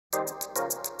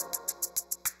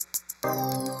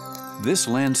This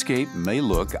landscape may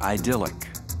look idyllic,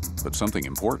 but something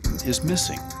important is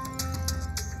missing.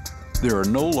 There are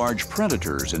no large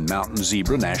predators in Mountain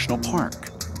Zebra National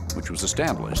Park, which was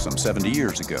established some 70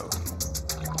 years ago.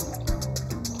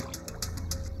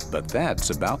 But that's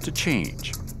about to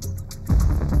change.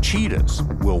 Cheetahs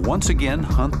will once again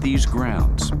hunt these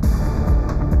grounds.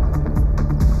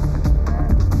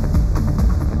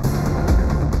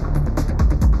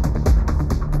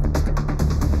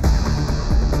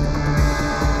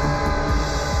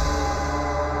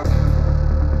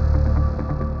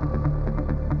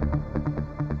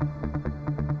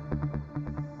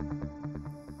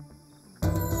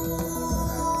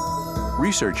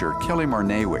 Researcher Kelly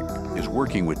Marnawick is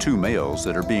working with two males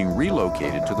that are being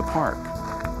relocated to the park.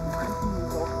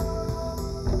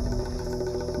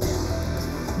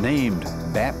 Named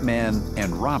Batman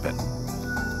and Robin,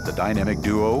 the dynamic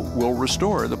duo will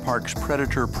restore the park's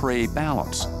predator-prey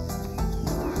balance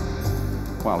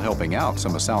while helping out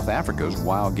some of South Africa's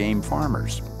wild game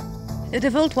farmers. The De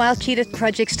Wild Wild Cheetah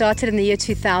project started in the year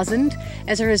 2000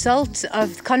 as a result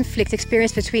of conflict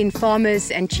experienced between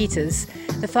farmers and cheetahs.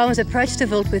 The farmers approached De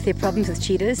Wild with their problems with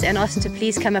cheetahs and asked them to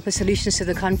please come up with solutions to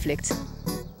the conflict.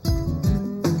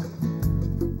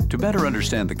 To better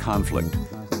understand the conflict,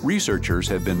 researchers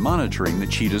have been monitoring the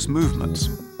cheetahs' movements.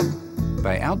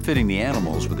 By outfitting the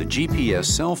animals with a GPS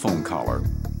cell phone collar,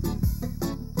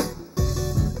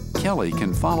 Kelly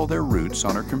can follow their routes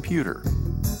on her computer.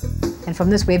 And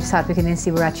from this website we can then see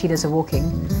where our cheetahs are walking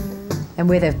and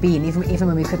where they've been, even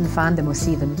when we couldn't find them or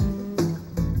see them.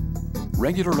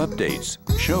 Regular updates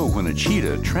show when a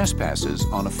cheetah trespasses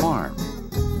on a farm.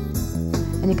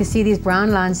 And you can see these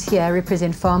brown lines here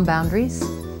represent farm boundaries,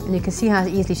 and you can see how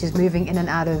easily she's moving in and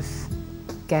out of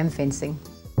game fencing.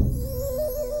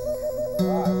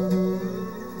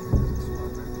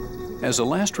 As a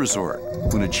last resort,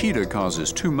 when a cheetah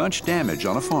causes too much damage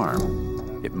on a farm,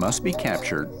 it must be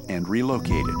captured and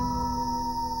relocated.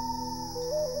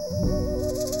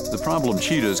 The problem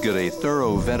cheetahs get a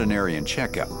thorough veterinarian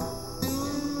checkup.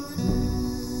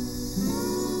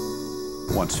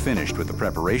 Once finished with the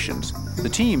preparations, the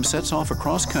team sets off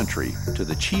across country to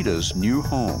the cheetah's new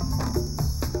home.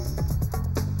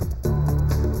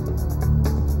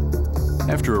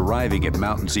 After arriving at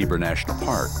Mountain Zebra National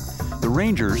Park, the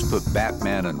rangers put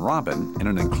Batman and Robin in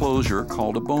an enclosure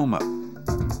called a boma.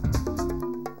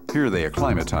 Here they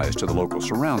acclimatize to the local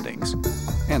surroundings,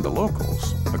 and the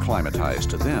locals acclimatize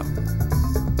to them.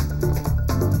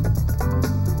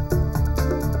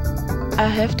 I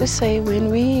have to say, when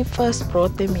we first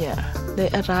brought them here, they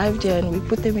arrived here and we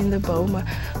put them in the boma.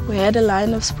 We had a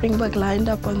line of springbok lined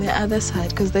up on the other side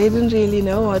because they didn't really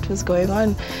know what was going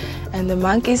on. And the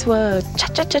monkeys were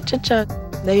cha-cha-cha-cha-cha.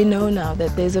 They know now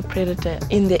that there's a predator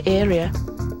in the area.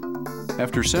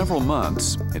 After several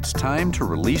months, it's time to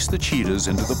release the cheetahs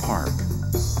into the park.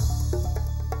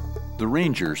 The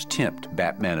rangers tipped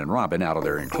Batman and Robin out of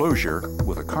their enclosure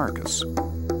with a carcass.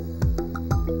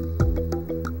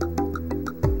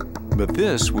 But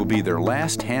this will be their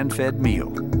last hand-fed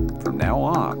meal. From now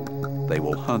on, they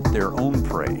will hunt their own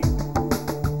prey.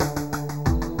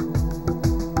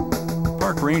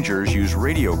 Park rangers use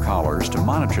radio collars to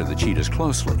monitor the cheetahs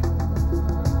closely.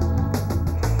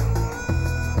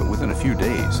 But within a few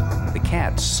days, the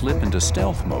cats slip into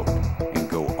stealth mode and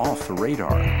go off the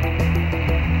radar.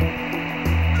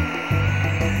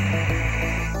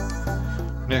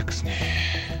 Niks,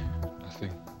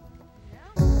 nothing.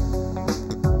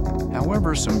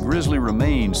 However, some grisly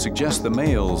remains suggest the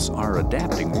males are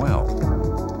adapting well.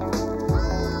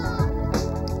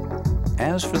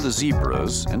 As for the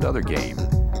zebras and other game,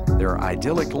 their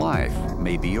idyllic life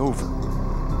may be over.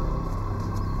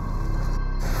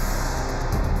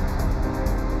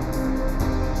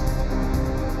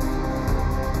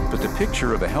 But the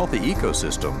picture of a healthy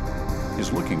ecosystem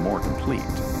is looking more complete.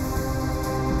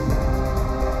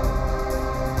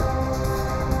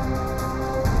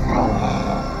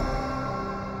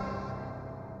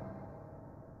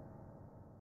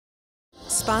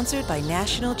 Sponsored by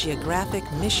National Geographic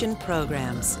Mission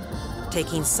Programs,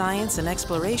 taking science and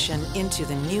exploration into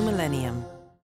the new millennium.